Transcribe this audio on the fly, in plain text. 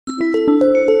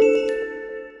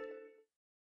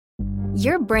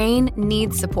Your brain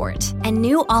needs support, and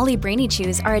new Ollie Brainy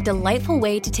Chews are a delightful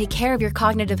way to take care of your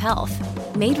cognitive health.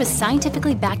 Made with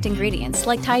scientifically backed ingredients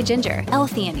like Thai ginger,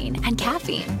 L-theanine, and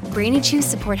caffeine, Brainy Chews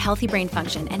support healthy brain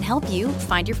function and help you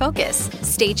find your focus,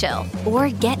 stay chill, or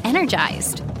get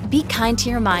energized. Be kind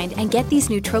to your mind and get these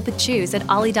nootropic chews at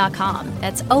ollie.com.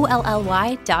 That's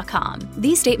OLLY.com.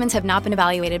 These statements have not been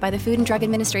evaluated by the Food and Drug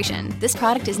Administration. This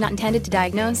product is not intended to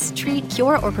diagnose, treat,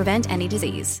 cure, or prevent any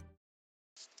disease.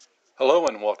 Hello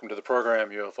and welcome to the program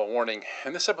UFO Warning.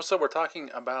 In this episode we're talking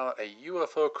about a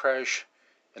UFO crash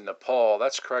in Nepal.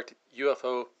 That's correct,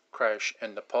 UFO crash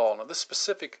in Nepal. Now this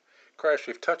specific crash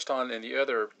we've touched on in the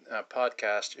other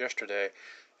podcast yesterday.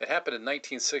 It happened in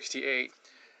 1968.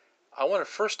 I want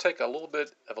to first take a little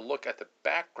bit of a look at the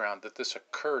background that this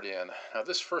occurred in. Now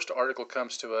this first article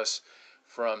comes to us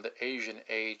from the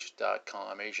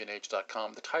AsianAge.com.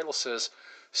 The title says,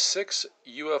 6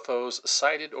 UFOs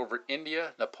sighted over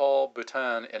India, Nepal,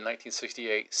 Bhutan in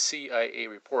 1968, CIA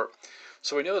report.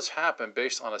 So we know this happened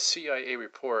based on a CIA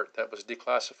report that was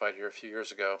declassified here a few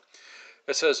years ago.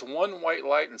 It says, 1 white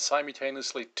light and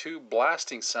simultaneously 2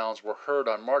 blasting sounds were heard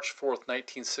on March 4th,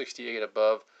 1968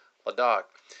 above Ladakh.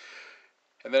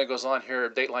 And then it goes on here,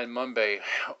 Dateline Mumbai.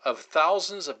 Of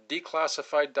thousands of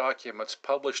declassified documents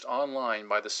published online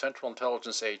by the Central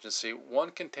Intelligence Agency,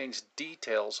 one contains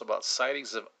details about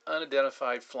sightings of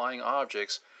unidentified flying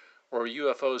objects or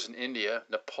UFOs in India,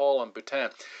 Nepal, and Bhutan.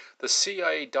 The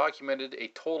CIA documented a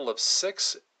total of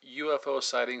 6 UFO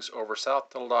sightings over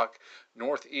South Ladakh,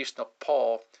 northeast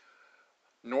Nepal,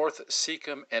 North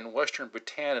Sikkim, and western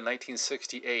Bhutan in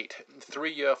 1968.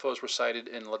 3 UFOs were sighted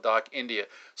in Ladakh, India.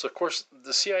 So, of course,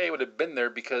 the CIA would have been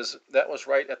there because that was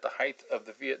right at the height of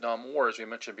the Vietnam War, as we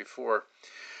mentioned before.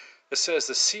 It says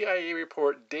the CIA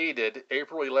report dated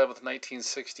April 11th,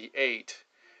 1968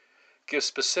 gives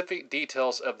specific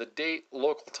details of the date,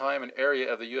 local time, and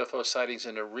area of the UFO sightings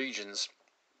in the regions.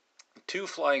 2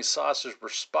 flying saucers were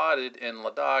spotted in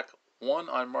Ladakh, one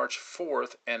on March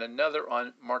 4th and another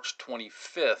on March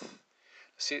 25th.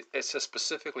 See, it says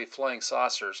specifically flying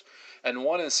saucers. And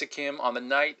one in Sikkim on the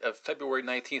night of February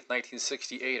 19th,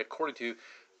 1968, according to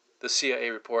the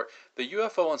CIA report. The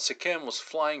UFO in Sikkim was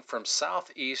flying from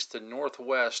southeast to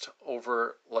northwest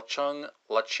over Lachung,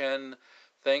 Lachen,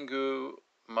 Thengu,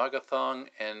 Magathang,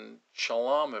 and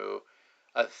Chalamu.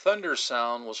 A thunder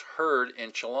sound was heard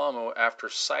in Chalamu after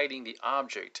sighting the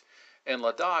object. In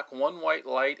Ladakh, 1 white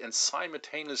light and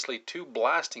simultaneously 2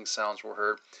 blasting sounds were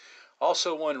heard.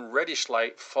 Also, 1 reddish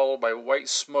light followed by white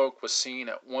smoke was seen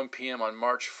at 1 p.m. on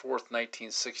March 4th,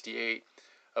 1968,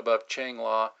 above Chiang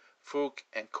La, Phuc,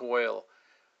 and Koil.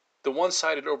 The one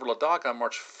sighted over Ladakh on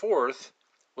March 4th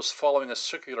was following a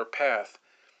circular path.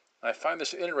 I find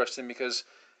this interesting because,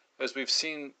 as we've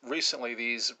seen recently,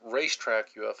 these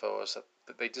racetrack UFOs,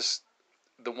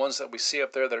 the ones that we see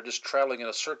up there that are just traveling in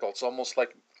a circle, it's almost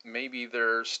like maybe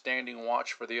they're standing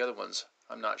watch for the other ones.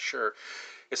 I'm not sure.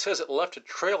 It says it left a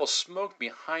trail of smoke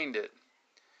behind it.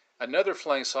 Another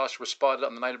flying saucer was spotted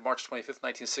on the night of March 25th,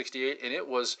 1968, and it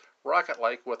was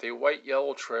rocket-like with a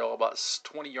white-yellow trail about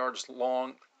 20 yards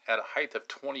long at a height of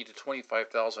 20 to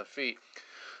 25,000 feet.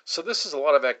 So this is a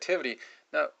lot of activity.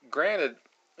 Now, granted,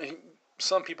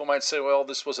 some people might say, well,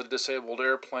 this was a disabled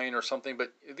airplane or something,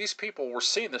 but these people were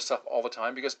seeing this stuff all the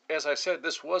time because, as I said,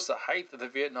 this was the height of the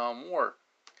Vietnam War.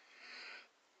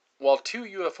 While 2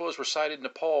 UFOs were sighted in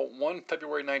Nepal, one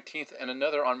February 19th and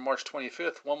another on March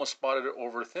 25th, one was spotted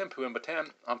over Thimphu in Bhutan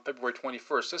on February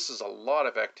 21st. This is a lot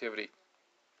of activity.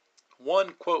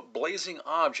 One, quote, blazing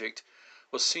object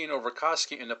was seen over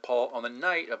Koski in Nepal on the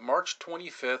night of March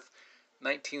 25th,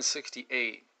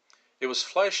 1968. It was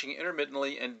flashing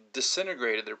intermittently and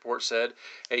disintegrated, the report said.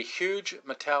 A huge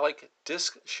metallic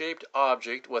disc-shaped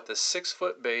object with a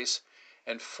 6-foot base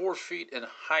and 4 feet in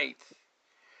height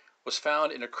was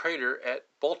found in a crater at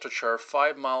Baltachar,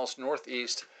 5 miles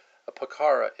northeast of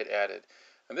Pokhara, it added.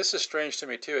 And this is strange to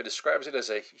me too. It describes it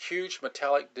as a huge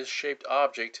metallic disc-shaped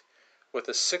object with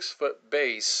a 6-foot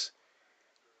base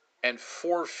and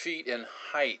 4 feet in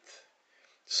height.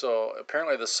 So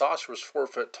apparently the saucer was 4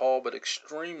 foot tall, but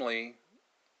extremely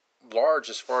large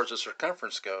as far as the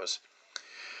circumference goes.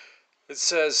 It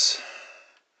says,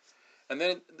 and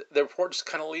then the report just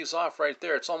kind of leaves off right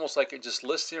there. It's almost like it just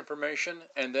lists the information,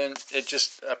 and then it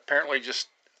just apparently just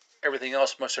everything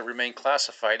else must have remained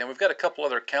classified. And we've got a couple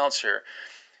other accounts here.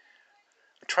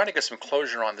 I'm trying to get some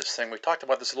closure on this thing. We talked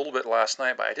about this a little bit last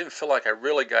night, but I didn't feel like I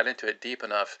really got into it deep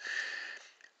enough.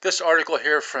 This article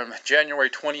here from January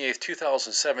 28th,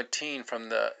 2017 from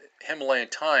the Himalayan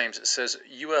Times, it says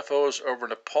UFOs over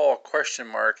Nepal, ?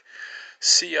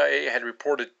 CIA had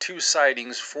reported 2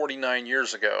 sightings 49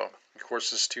 years ago. Of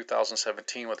course, this is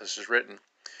 2017 when this is written.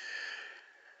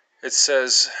 It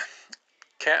says,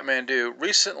 Kathmandu,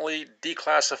 recently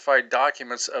declassified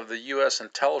documents of the U.S.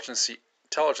 Intelligence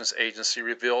Agency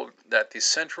revealed that the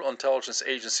Central Intelligence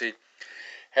Agency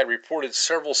had reported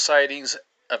several sightings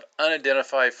of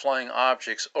unidentified flying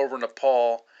objects over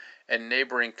Nepal and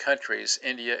neighboring countries,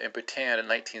 India and Bhutan, in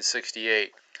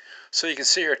 1968. So you can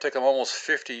see here it took them almost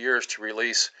 50 years to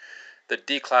release the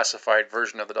declassified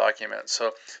version of the document.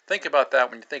 So think about that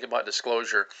when you think about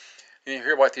disclosure. You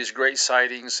hear about these great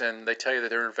sightings and they tell you that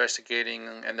they're investigating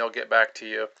and they'll get back to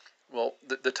you. Well,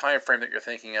 the time frame that you're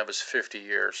thinking of is 50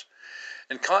 years.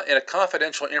 In a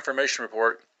confidential information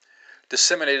report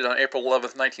disseminated on April 11,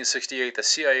 1968, the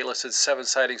CIA listed 7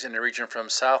 sightings in the region from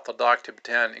South Ladakh to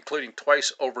Bhutan, including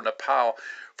twice over Nepal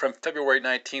from February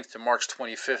 19th to March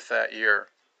 25th that year.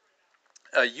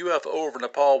 A UFO over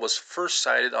Nepal was first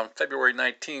sighted on February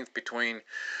 19th between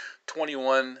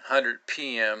 2100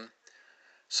 p.m.,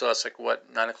 so that's like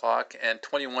what, 9 o'clock, and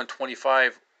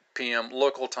 21:25 p.m.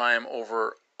 local time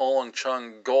over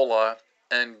Olangchung Gola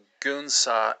and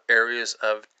Gunsa areas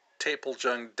of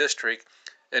Taplejung district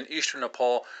in eastern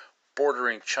Nepal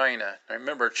bordering China. Now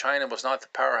remember, China was not the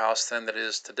powerhouse then that it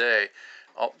is today,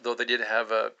 although they did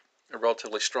have a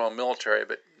relatively strong military,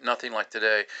 but nothing like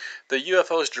today. The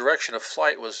UFO's direction of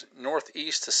flight was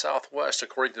northeast to southwest,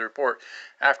 according to the report.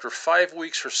 After 5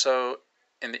 weeks or so,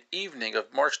 in the evening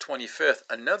of March 25th,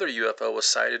 another UFO was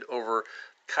sighted over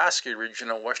Kaski region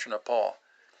of western Nepal.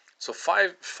 So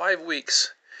five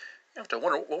weeks. You have to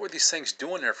wonder, what were these things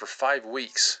doing there for 5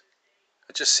 weeks?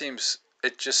 It just seems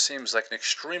like an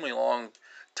extremely long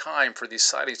time for these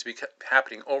sightings to be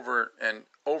happening over and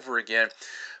over again,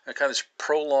 and kind of this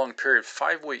prolonged period,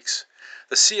 5 weeks.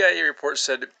 The CIA report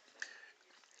said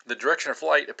the direction of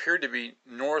flight appeared to be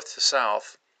north to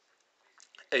south.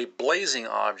 A blazing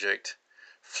object,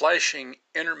 flashing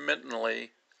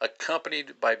intermittently,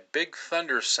 accompanied by big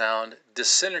thunder sound,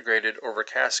 disintegrated over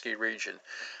Kaski region.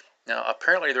 Now,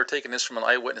 apparently they're taking this from an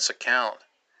eyewitness account.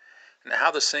 And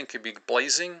how this thing could be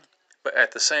blazing, but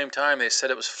at the same time they said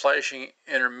it was flashing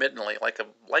intermittently, like a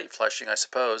light flashing, I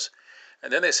suppose.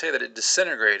 And then they say that it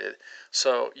disintegrated.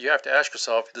 So you have to ask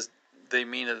yourself, does they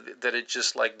mean that it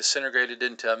just like disintegrated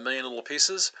into a million little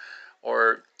pieces?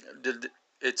 Or did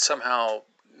it somehow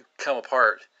come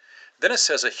apart? Then it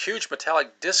says a huge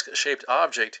metallic disc-shaped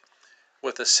object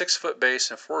with a 6-foot base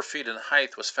and 4 feet in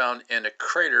height was found in a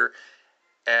crater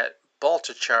at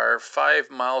Baltachar, 5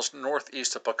 miles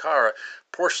northeast of Pokhara.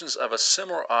 Portions of a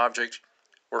similar object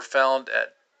were found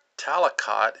at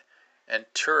Talakot and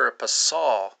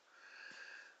Tirupasal.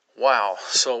 Wow.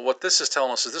 So what this is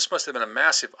telling us is this must have been a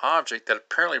massive object that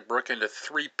apparently broke into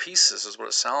 3 pieces, is what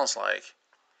it sounds like,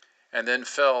 and then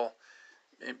fell,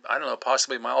 I don't know,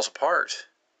 possibly miles apart.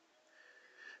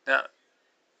 Now,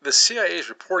 the CIA is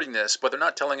reporting this, but they're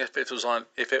not telling if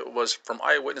it was from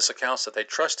eyewitness accounts that they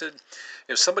trusted.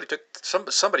 If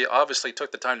somebody obviously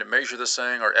took the time to measure this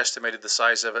thing or estimated the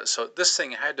size of it, so this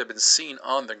thing had to have been seen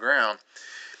on the ground.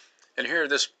 And here,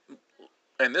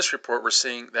 in this report, we're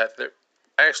seeing that there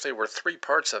actually were 3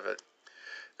 parts of it.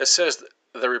 It says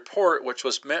the report, which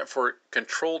was meant for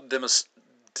controlled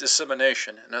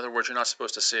dissemination, in other words, you're not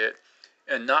supposed to see it,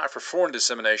 and not for foreign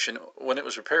dissemination. When it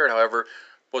was prepared, however,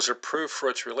 was approved for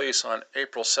its release on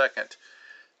April 2nd,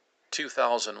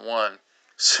 2001.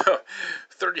 So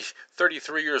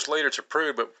 33 years later it's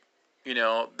approved, but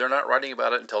they're not writing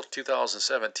about it until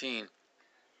 2017.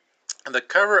 And the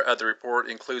cover of the report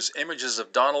includes images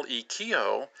of Donald E.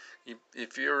 Kehoe.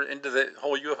 If you're into the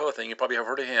whole UFO thing, you probably have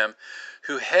heard of him,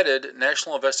 who headed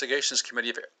National Investigations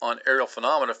Committee on Aerial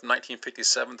Phenomena from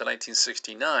 1957 to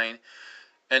 1969,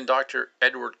 and Dr.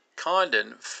 Edward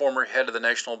Condon, former head of the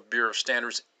National Bureau of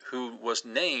Standards, who was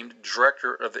named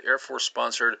director of the Air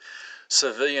Force-sponsored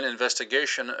Civilian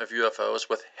Investigation of UFOs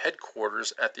with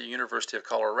headquarters at the University of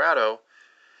Colorado.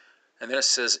 And then it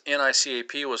says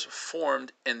NICAP was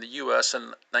formed in the U.S. in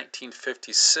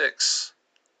 1956.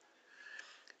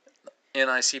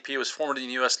 NICP was formed in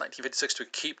the U.S. in 1956 to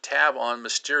keep tab on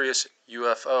mysterious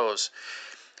UFOs.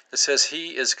 It says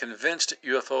he is convinced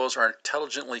UFOs are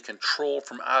intelligently controlled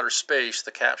from outer space. The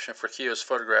caption for Kehoe's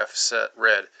photograph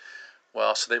read.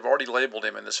 Well, so they've already labeled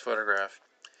him in this photograph.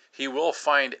 He will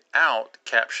find out,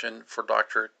 caption for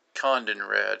Dr. Condon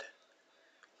read.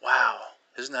 Wow,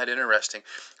 isn't that interesting?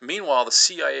 Meanwhile, the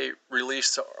CIA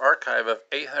released an archive of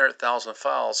 800,000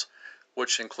 files,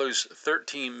 which includes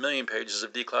 13 million pages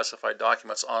of declassified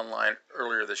documents online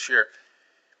earlier this year.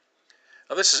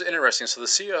 Now this is interesting. So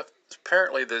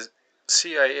apparently the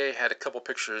CIA had a couple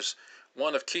pictures,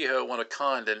 one of Kehoe, one of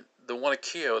Condon. The one of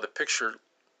Kehoe, the picture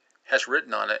has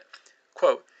written on it,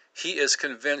 quote, he is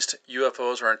convinced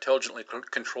UFOs are intelligently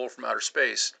controlled from outer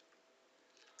space.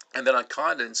 And then on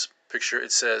Condon's picture,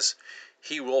 it says,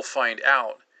 he will find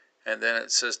out. And then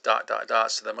it says ...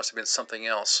 So there must have been something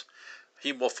else.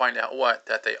 He will find out what?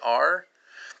 That they are,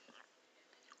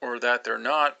 or that they're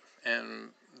not, and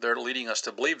they're leading us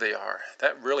to believe they are.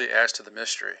 That really adds to the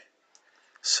mystery.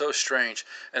 So strange.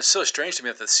 And it's so strange to me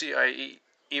that the CIA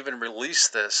even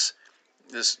released this.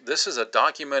 This is a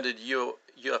documented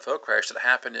UFO crash that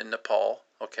happened in Nepal,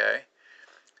 okay?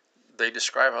 They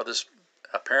describe how this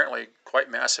apparently quite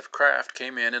massive craft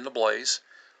came in a blaze,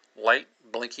 light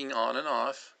blinking on and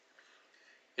off.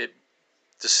 It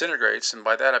disintegrates, and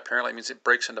by that apparently means it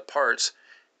breaks into parts,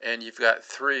 and you've got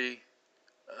three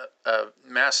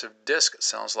massive disc, it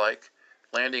sounds like,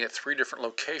 landing at three different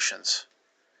locations.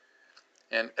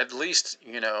 And at least,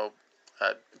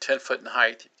 10 foot in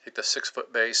height, take the 6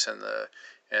 foot base and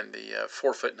the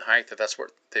 4 foot in height, that's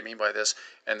what they mean by this,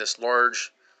 and this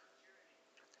large,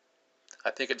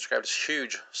 I think it described as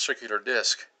huge circular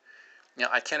disc. Now,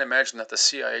 I can't imagine that the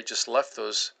CIA just left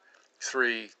those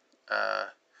three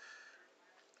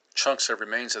chunks of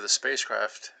remains of the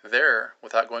spacecraft there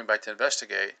without going back to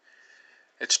investigate.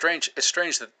 It's strange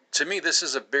that, to me, this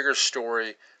is a bigger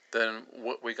story than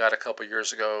what we got a couple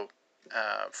years ago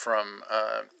from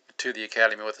To the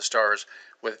Academy with the Stars,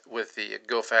 with the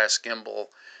Go Fast gimbal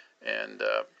and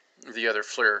the other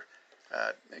FLIR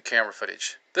camera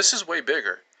footage. This is way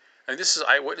bigger. I mean, this is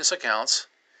eyewitness accounts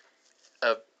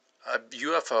of a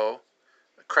UFO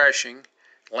crashing,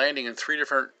 landing in three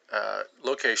different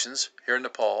locations here in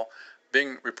Nepal,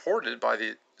 being reported by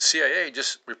the CIA,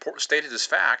 just stated as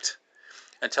fact,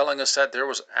 and telling us that there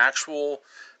was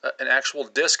an actual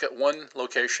disc at one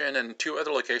location and two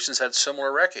other locations had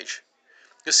similar wreckage.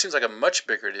 This seems like a much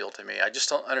bigger deal to me. I just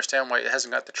don't understand why it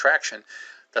hasn't got the traction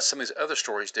that some of these other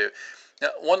stories do. Now,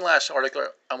 one last article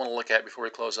I want to look at before we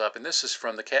close up, and this is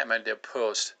from the Kathmandu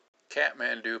Post.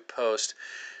 Kathmandu Post.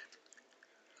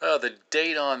 The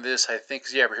date on this, I think,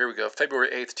 but here we go. February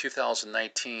 8th,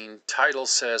 2019. Title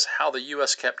says, How the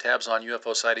U.S. Kept Tabs on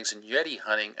UFO Sightings and Yeti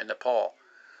Hunting in Nepal.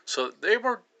 So they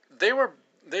were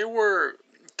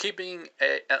keeping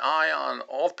an eye on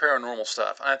all the paranormal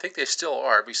stuff. And I think they still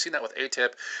are. We've seen that with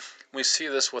ATIP. We see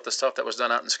this with the stuff that was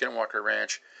done out in Skinwalker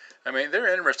Ranch. I mean,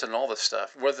 they're interested in all this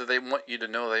stuff. Whether they want you to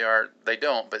know they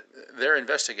don't, but they're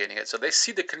investigating it. So they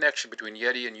see the connection between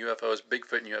Yeti and UFOs,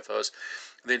 Bigfoot and UFOs.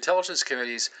 The intelligence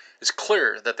committees, it's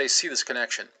clear that they see this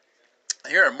connection.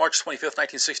 Here on March 25th,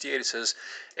 1968, it says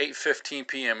 8:15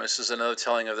 p.m. This is another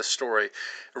telling of the story.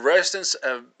 Residents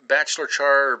of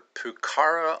Bachelorchar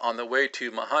Pokhara on the way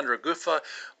to Mahendra Gufa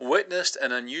witnessed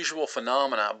an unusual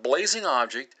phenomena. A blazing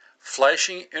object,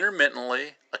 flashing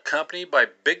intermittently, accompanied by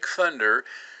big thunder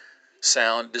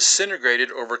sound,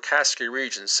 disintegrated over Kaski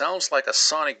region. Sounds like a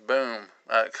sonic boom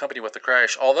accompanied with the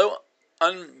crash. Although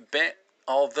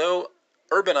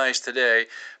urbanized today,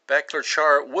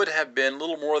 Bachelorchar would have been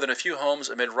little more than a few homes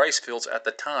amid rice fields at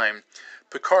the time.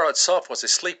 Pokhara itself was a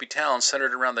sleepy town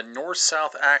centered around the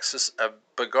north-south axis of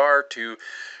Bagar to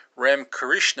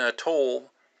Ramkrishna Toll,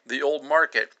 the old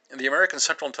market. The American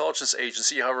Central Intelligence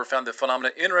Agency, however, found the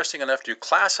phenomenon interesting enough to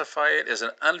classify it as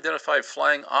an unidentified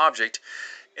flying object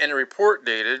in a report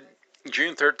dated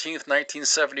June 13th,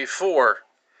 1974.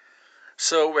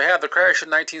 So we have the crash in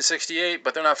 1968,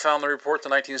 but they're not found in the report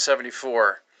till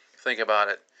 1974. Think about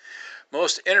it.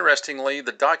 Most interestingly,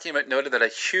 the document noted that a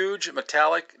huge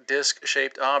metallic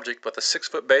disc-shaped object with a 6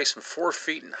 foot base and 4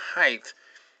 feet in height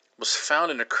was found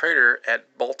in a crater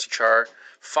at Baltachar,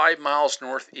 5 miles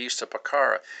northeast of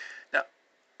Pokhara. Now,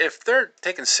 if they're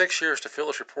taking 6 years to fill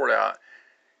this report out,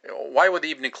 why would they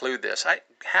even include this? I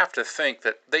have to think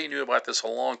that they knew about this a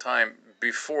long time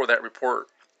before that report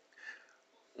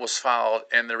was filed,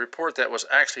 and the report that was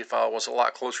actually filed was a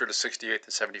lot closer to 68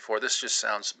 than 74. This just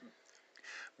sounds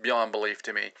beyond belief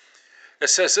to me. It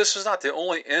says this is not the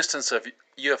only instance of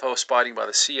UFO spotting by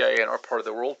the CIA in our part of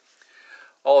the world.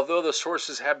 Although the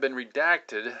sources have been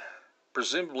redacted,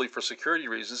 presumably for security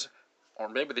reasons, or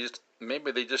maybe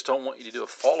they just don't want you to do a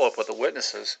follow-up with the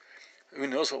witnesses. Who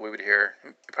knows what we would hear?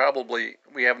 Probably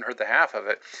we haven't heard the half of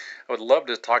it. I would love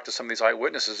to talk to some of these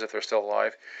eyewitnesses if they're still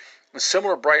alive.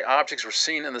 Similar bright objects were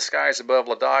seen in the skies above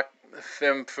Ladakh,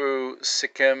 Thimphu,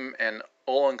 Sikkim, and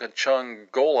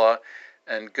Ulanqchang Gola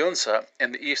and Gunsa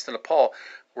in the east of Nepal,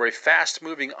 where a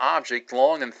fast-moving object,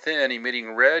 long and thin,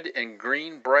 emitting red and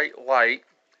green bright light,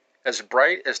 as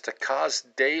bright as Takaz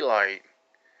daylight.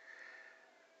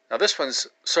 Now this one's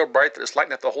so bright that it's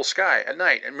lighting up the whole sky at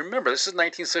night. And remember, this is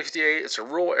 1968. It's a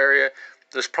rural area.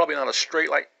 There's probably not a street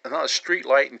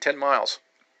light in 10 miles.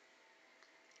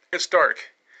 It's dark,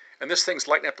 and this thing's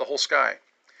lighting up the whole sky.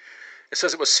 It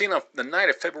says it was seen on the night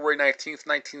of February 19th,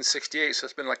 1968, so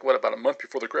it's been like, about a month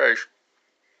before the crash.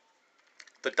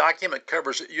 The document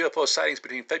covers UFO sightings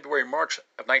between February and March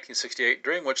of 1968,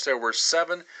 during which there were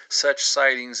 7 such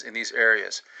sightings in these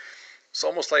areas. It's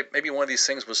almost like maybe one of these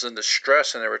things was in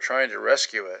distress and they were trying to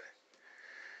rescue it.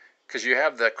 Because you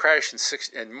have the crash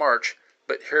in March,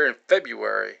 but here in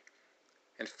February,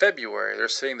 they're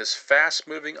seeing this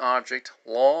fast-moving object,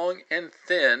 long and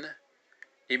thin,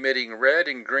 emitting red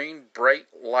and green bright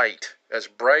light, as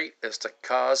bright as to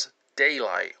cause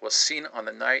daylight, was seen on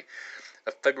the night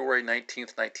of February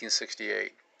 19th,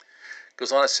 1968.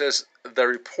 Goes on, it says, the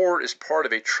report is part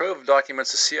of a trove of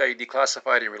documents the CIA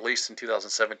declassified and released in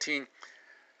 2017.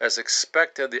 As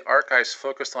expected, the archives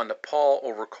focused on Nepal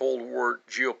over Cold War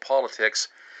geopolitics,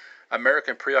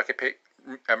 American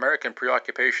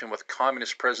preoccupation with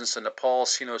communist presence in Nepal,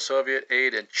 Sino-Soviet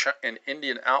aid, and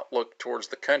Indian outlook towards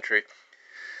the country.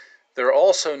 There are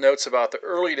also notes about the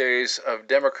early days of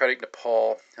democratic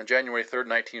Nepal. On January 3,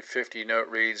 1950, note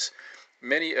reads,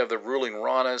 many of the ruling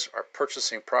Ranas are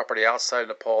purchasing property outside of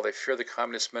Nepal. They fear the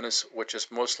communist menace, which is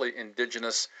mostly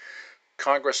indigenous.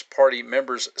 Congress Party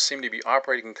members seem to be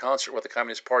operating in concert with the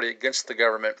Communist Party against the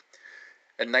government.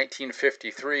 In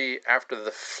 1953, after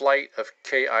the flight of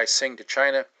K.I. Singh to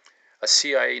China, a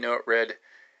CIA note read,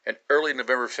 in early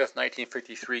November 5,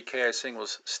 1953, K.I. Singh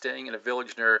was staying in a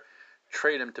village near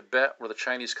Tradim, Tibet, where the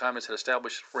Chinese communists had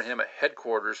established for him a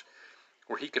headquarters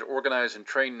where he could organize and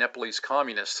train Nepalese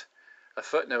communists. A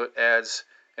footnote adds,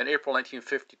 in April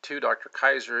 1952, Dr.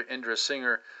 Kaiser Indra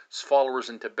Singer's followers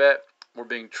in Tibet were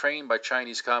being trained by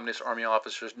Chinese Communist Army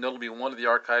officers, notably one of the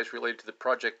archives related to the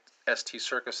Project ST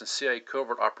Circus and CIA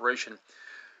covert operation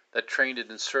that trained and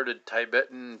inserted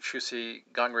Tibetan Chusi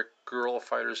Gangrik guerrilla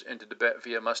fighters into Tibet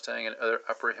via Mustang and other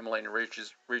upper Himalayan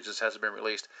regions has been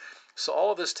released. So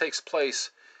all of this takes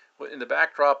place in the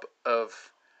backdrop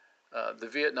of the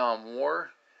Vietnam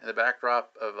War, in the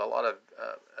backdrop of a lot of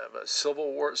a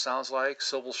civil war, it sounds like,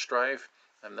 civil strife,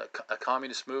 and a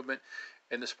communist movement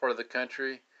in this part of the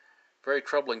country. Very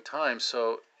troubling times,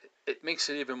 so it makes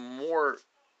it even more,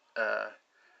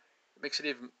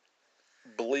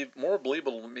 more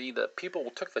believable to me that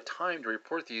people took the time to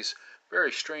report these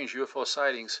very strange UFO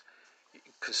sightings,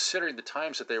 considering the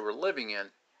times that they were living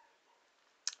in.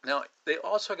 Now, they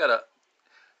also got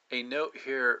a note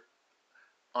here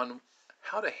on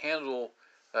how to handle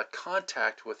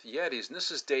contact with Yetis, and this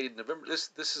is dated November.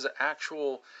 This is an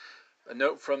actual a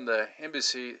note from the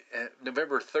embassy,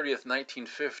 November 30th,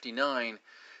 1959.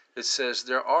 It says,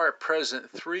 there are at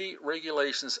present 3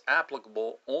 regulations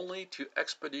applicable only to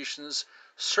expeditions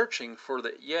searching for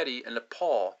the Yeti in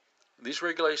Nepal. These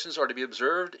regulations are to be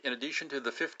observed in addition to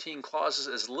the 15 clauses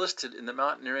as listed in the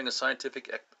mountaineering and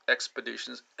scientific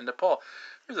expeditions in Nepal.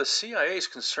 The CIA is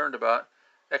concerned about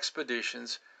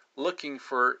expeditions looking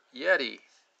for Yeti. It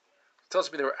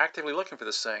tells me they were actively looking for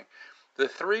this thing. The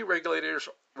 3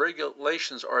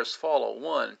 regulations are as follow.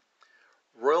 1.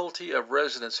 Royalty of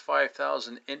residence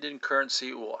 5,000 Indian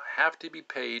currency will have to be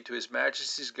paid to His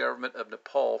Majesty's Government of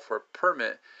Nepal for a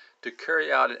permit to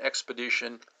carry out an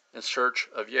expedition in search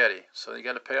of Yeti. So you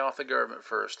got to pay off the government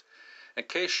first. In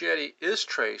case Yeti is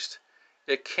traced,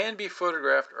 it can be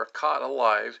photographed or caught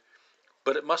alive,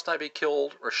 but it must not be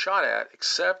killed or shot at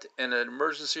except in an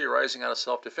emergency arising out of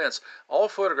self-defense. All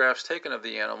photographs taken of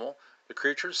the animal, the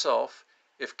creature itself,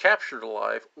 if captured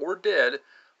alive or dead,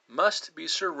 must be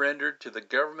surrendered to the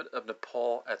government of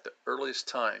Nepal at the earliest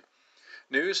time.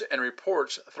 News and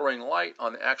reports throwing light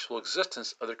on the actual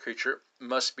existence of the creature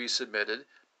must be submitted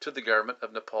to the government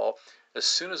of Nepal as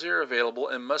soon as they are available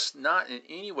and must not in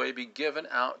any way be given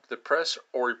out to the press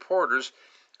or reporters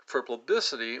for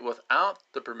publicity without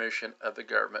the permission of the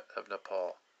government of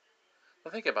Nepal.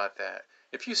 Now think about that.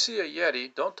 If you see a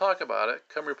Yeti, don't talk about it,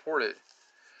 come report it.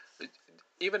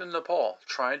 Even in Nepal,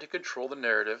 trying to control the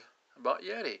narrative about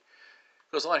Yeti. It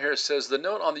goes on here, it says, the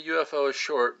note on the UFO is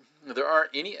short. There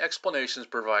aren't any explanations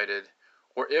provided,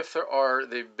 or if there are,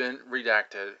 they've been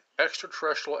redacted.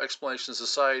 Extraterrestrial explanations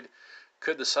aside,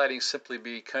 could the sighting simply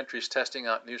be countries testing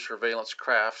out new surveillance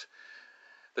craft?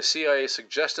 The CIA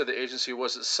suggested the agency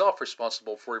was itself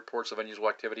responsible for reports of unusual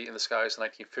activity in the skies in the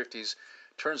 1950s.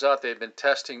 Turns out they had been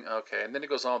testing, okay, and then it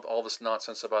goes on with all this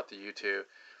nonsense about the U-2.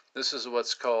 This is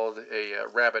what's called a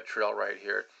rabbit trail right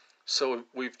here. So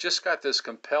we've just got this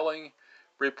compelling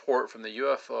report from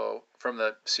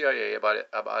the CIA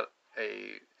about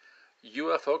a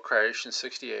UFO crash in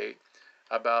 '68,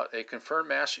 about a confirmed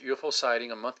mass UFO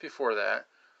sighting a month before that,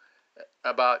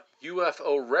 about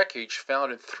UFO wreckage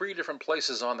found in 3 different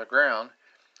places on the ground.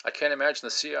 I can't imagine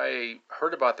the CIA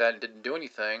heard about that and didn't do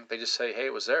anything. They just say, hey,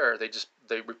 it was there. They just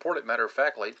they report it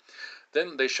matter-of-factly.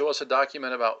 Then they show us a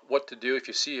document about what to do if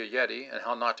you see a Yeti and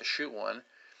how not to shoot one.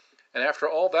 And after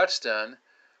all that's done,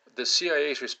 the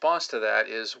CIA's response to that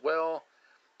is, well,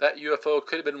 that UFO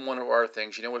could have been one of our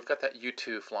things. We've got that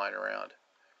U-2 flying around.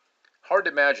 Hard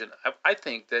to imagine. I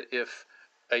think that if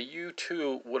a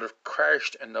U-2 would have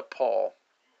crashed in Nepal,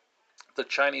 the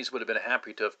Chinese would have been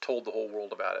happy to have told the whole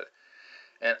world about it.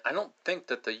 And I don't think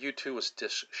that the U-2 was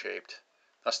disc-shaped.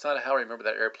 That's not how I remember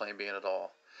that airplane being at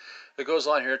all. It goes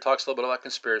on here, it talks a little bit about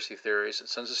conspiracy theories. It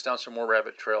sends us down some more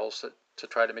rabbit trails to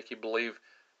try to make you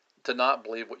not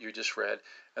believe what you just read.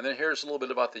 And then here's a little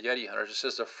bit about the Yeti hunters. It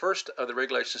says the first of the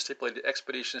regulations stipulated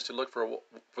expeditions to look for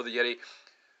the Yeti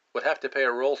would have to pay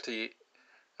a royalty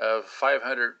of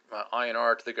 500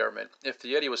 INR to the government. If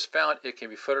the Yeti was found, it can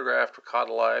be photographed or caught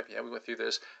alive. Yeah, we went through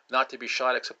this. Not to be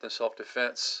shot except in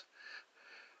self-defense.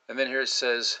 And then here it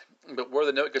says, but where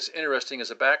the note gets interesting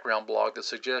is a background blog that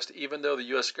suggests even though the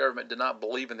U.S. government did not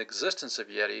believe in the existence of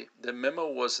Yeti, the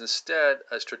memo was instead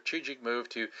a strategic move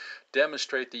to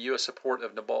demonstrate the U.S. support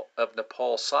of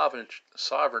Nepal's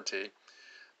sovereignty,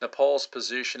 Nepal's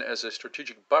position as a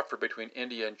strategic buffer between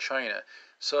India and China.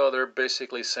 So they're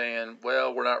basically saying,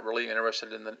 well, we're not really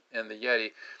interested in the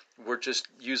Yeti. We're just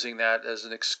using that as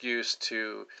an excuse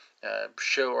to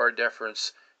show our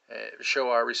deference,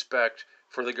 show our respect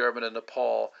for the government of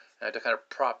Nepal, to kind of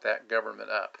prop that government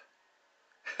up.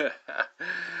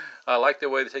 I like the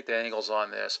way they take the angles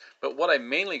on this. But what I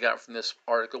mainly got from this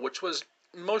article, which was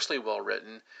mostly well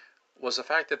written, was the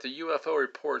fact that the UFO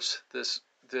reports this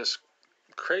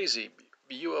crazy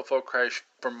UFO crash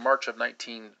from March of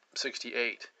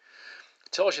 1968.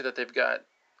 It tells you that they've got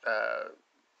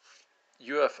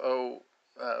UFO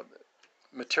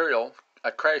material,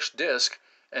 a crash disk,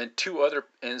 and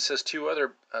it says two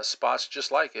other spots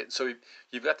just like it. So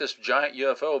you've got this giant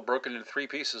UFO broken into three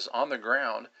pieces on the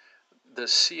ground. The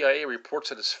CIA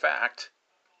reports it as fact,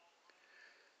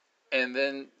 and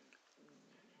then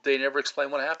they never explain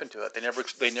what happened to it.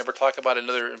 They never talk about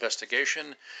another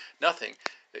investigation, nothing,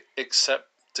 except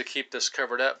to keep this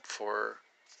covered up for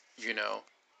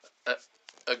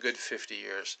a good 50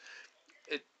 years.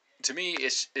 To me,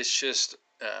 it's just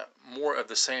more of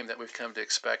the same that we've come to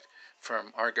expect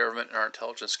from our government and our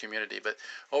intelligence community. But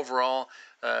overall,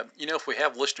 if we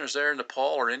have listeners there in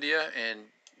Nepal or India and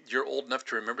you're old enough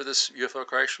to remember this UFO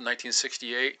crash from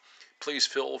 1968, please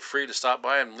feel free to stop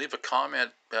by and leave a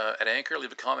comment at Anchor,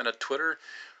 leave a comment on Twitter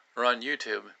or on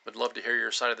YouTube. Would love to hear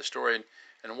your side of the story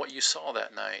and what you saw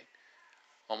that night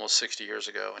almost 60 years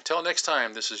ago. Until next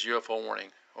time, this is UFO Warning,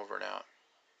 over and out.